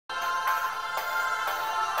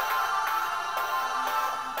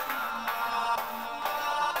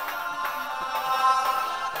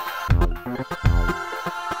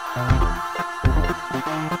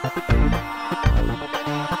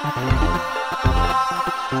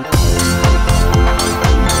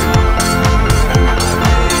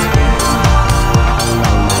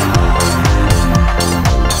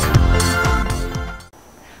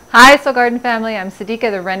Hi Soul Garden family, I'm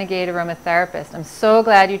Siddiqa, the Renegade Aromatherapist. I'm so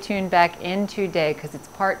glad you tuned back in today because it's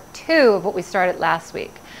part 2 of what we started last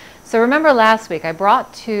week. So remember last week I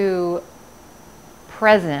brought to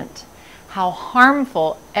present how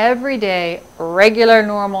harmful everyday, regular,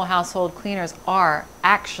 normal household cleaners are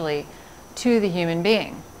actually to the human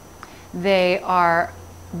being. They are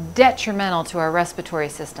detrimental to our respiratory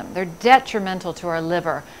system. They're detrimental to our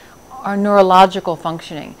liver, our neurological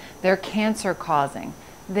functioning. They're cancer causing.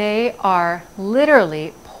 They are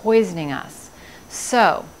literally poisoning us.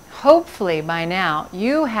 So hopefully by now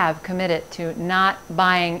you have committed to not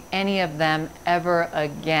buying any of them ever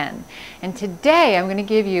again. And today I'm going to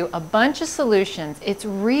give you a bunch of solutions. It's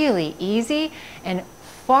really easy and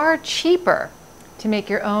far cheaper to make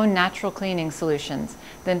your own natural cleaning solutions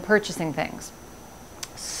than purchasing things.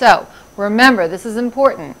 So remember, this is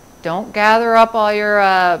important. Don't gather up all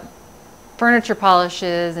your furniture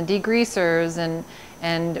polishes and degreasers and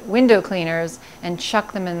window cleaners and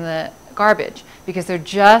chuck them in the garbage, because they're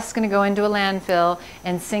just going to go into a landfill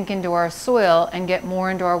and sink into our soil and get more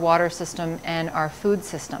into our water system and our food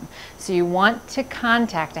system. So you want to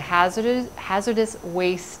contact a hazardous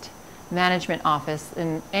waste management office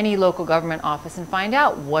in any local government office and find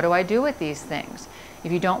out, what do I do with these things,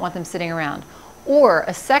 if you don't want them sitting around. Or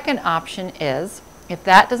a second option is, if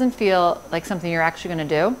that doesn't feel like something you're actually going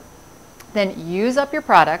to do, then use up your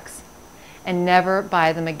products and never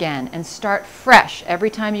buy them again, and start fresh. Every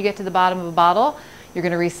time you get to the bottom of a bottle, you're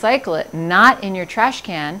going to recycle it, not in your trash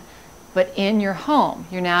can, but in your home.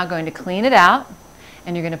 You're now going to clean it out,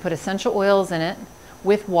 and you're going to put essential oils in it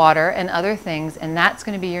with water and other things, and that's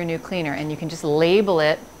going to be your new cleaner, and you can just label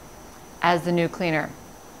it as the new cleaner.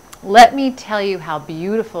 Let me tell you how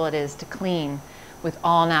beautiful it is to clean with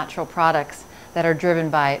all natural products that are driven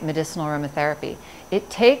by medicinal aromatherapy. It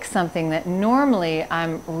takes something that normally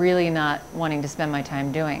I'm really not wanting to spend my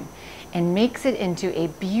time doing and makes it into a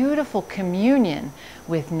beautiful communion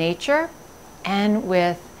with nature and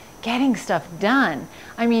with getting stuff done.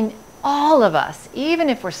 I mean, all of us, even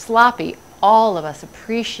if we're sloppy, all of us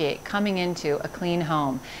appreciate coming into a clean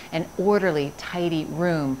home, an orderly, tidy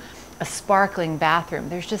room, a sparkling bathroom.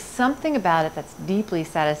 There's just something about it that's deeply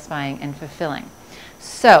satisfying and fulfilling.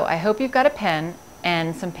 So I hope you've got a pen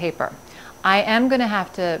and some paper. I am going to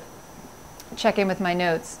have to check in with my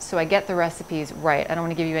notes so I get the recipes right. I don't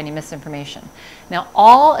want to give you any misinformation. Now,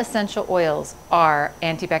 all essential oils are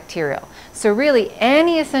antibacterial. So really,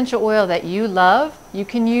 any essential oil that you love, you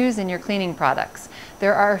can use in your cleaning products.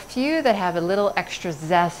 There are a few that have a little extra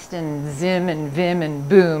zest and zim and vim and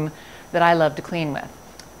boom that I love to clean with.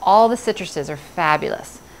 All the citruses are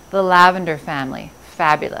fabulous. The lavender family,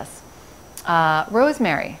 fabulous.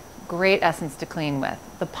 Rosemary, great essence to clean with.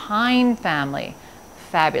 The pine family,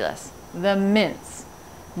 fabulous. The mints,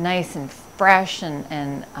 nice and fresh,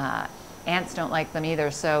 and ants don't like them either,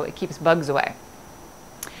 so it keeps bugs away.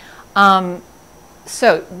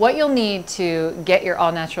 So what you'll need to get your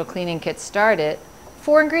all-natural cleaning kit started,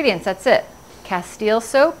 4 ingredients, that's it. Castile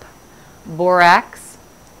soap, borax,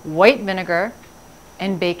 white vinegar,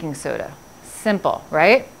 and baking soda. Simple,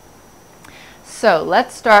 right? So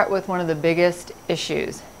let's start with one of the biggest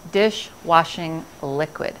issues, dishwashing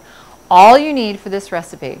liquid. All you need for this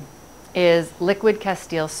recipe is liquid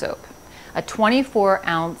Castile soap, a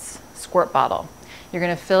 24-ounce squirt bottle. You're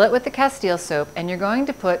going to fill it with the Castile soap, and you're going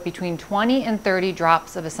to put between 20 and 30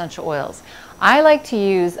 drops of essential oils. I like to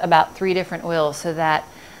use about 3 different oils so that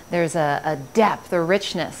there's a depth, a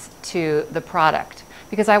richness to the product.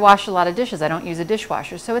 Because I wash a lot of dishes, I don't use a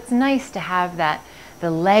dishwasher, so it's nice to have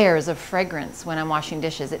the layers of fragrance when I'm washing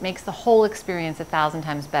dishes. It makes the whole experience 1,000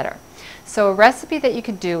 times better. So a recipe that you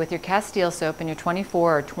could do with your Castile soap in your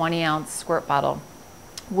 24 or 20-ounce squirt bottle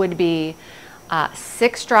would be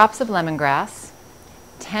 6 drops of lemongrass,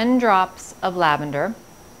 10 drops of lavender.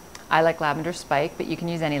 I like lavender spike, but you can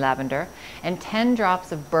use any lavender, and 10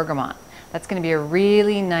 drops of bergamot. That's going to be a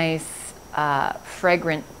really nice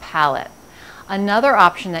fragrant palette. Another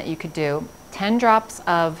option that you could do, 10 drops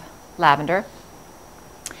of lavender,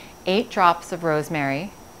 8 drops of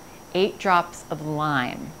rosemary, 8 drops of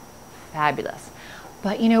lime. Fabulous.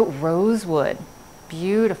 But you know, rosewood,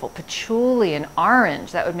 beautiful. Patchouli and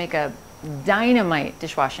orange, that would make a dynamite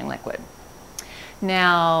dishwashing liquid.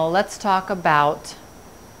 Now let's talk about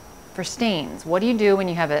for stains. What do you do when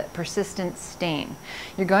you have a persistent stain?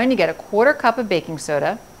 You're going to get a 1/4 cup of baking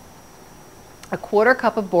soda, a 1/4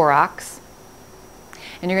 cup of borax,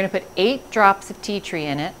 and you're going to put 8 drops of tea tree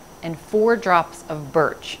in it and 4 drops of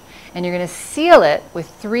birch. And you're going to seal it with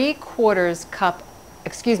 3/4 cup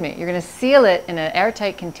you're going to seal it in an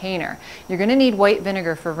airtight container. You're going to need white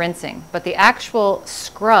vinegar for rinsing, but the actual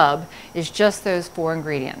scrub is just those 4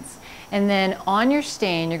 ingredients. And then on your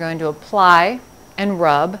stain, you're going to apply and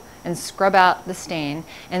rub and scrub out the stain,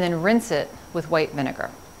 and then rinse it with white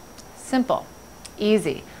vinegar. Simple,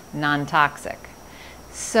 easy, non-toxic.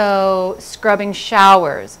 So scrubbing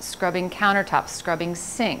showers, scrubbing countertops, scrubbing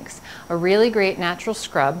sinks. A really great natural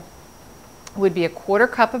scrub would be a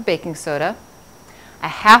 1/4 cup of baking soda, a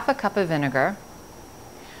 1/2 cup of vinegar,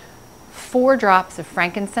 4 drops of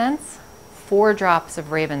frankincense, 4 drops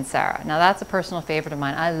of Ravensara. Now that's a personal favorite of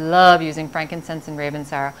mine. I love using frankincense and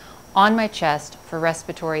Ravensara on my chest for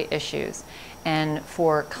respiratory issues and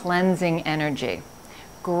for cleansing energy.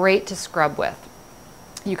 Great to scrub with.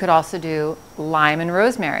 You could also do lime and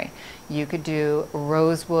rosemary. You could do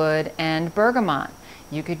rosewood and bergamot.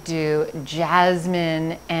 You could do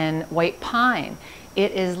jasmine and white pine.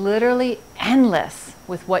 It is literally endless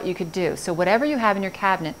with what you could do. So whatever you have in your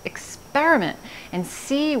cabinet, experiment and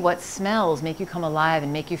see what smells make you come alive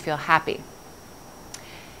and make you feel happy.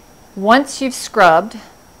 Once you've scrubbed,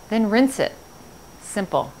 then rinse it.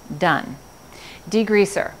 Simple, done.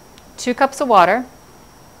 Degreaser, 2 cups of water,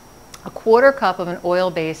 a 1/4 cup of an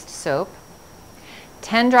oil-based soap,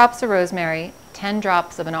 10 drops of rosemary, 10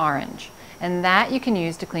 drops of an orange. And that you can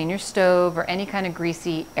use to clean your stove or any kind of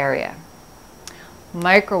greasy area.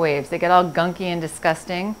 Microwaves, they get all gunky and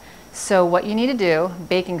disgusting. So what you need to do,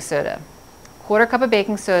 baking soda. 1/4 cup of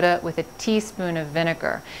baking soda with a teaspoon of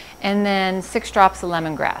vinegar. And then 6 drops of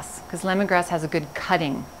lemongrass, because lemongrass has a good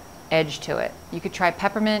cutting edge to it. You could try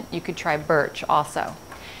peppermint, you could try birch also.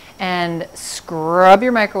 And scrub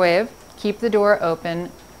your microwave, keep the door open,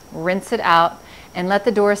 rinse it out, and let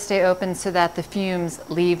the door stay open so that the fumes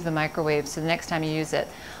leave the microwave so the next time you use it.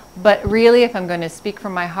 But really, if I'm going to speak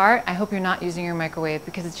from my heart, I hope you're not using your microwave,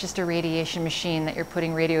 because it's just a radiation machine that you're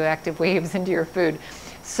putting radioactive waves into your food.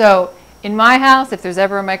 So in my house, if there's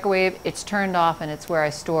ever a microwave, it's turned off and it's where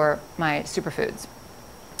I store my superfoods.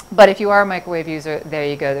 But if you are a microwave user, there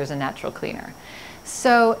you go, there's a natural cleaner.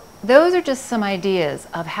 So those are just some ideas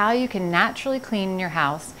of how you can naturally clean your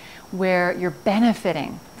house where you're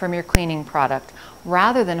benefiting from your cleaning product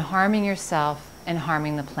rather than harming yourself and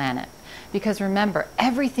harming the planet. Because remember,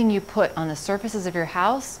 everything you put on the surfaces of your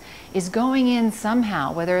house is going in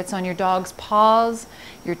somehow, whether it's on your dog's paws,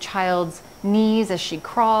 your child's knees as she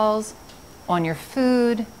crawls, on your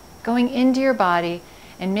food, going into your body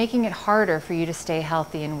and making it harder for you to stay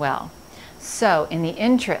healthy and well. So in the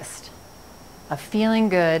interest of feeling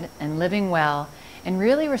good and living well and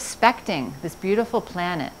really respecting this beautiful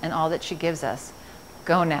planet and all that she gives us,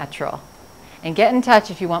 go natural. And get in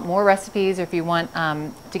touch if you want more recipes or if you want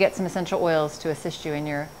to get some essential oils to assist you in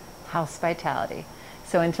your house vitality.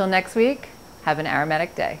 So until next week, have an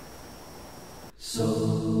aromatic day.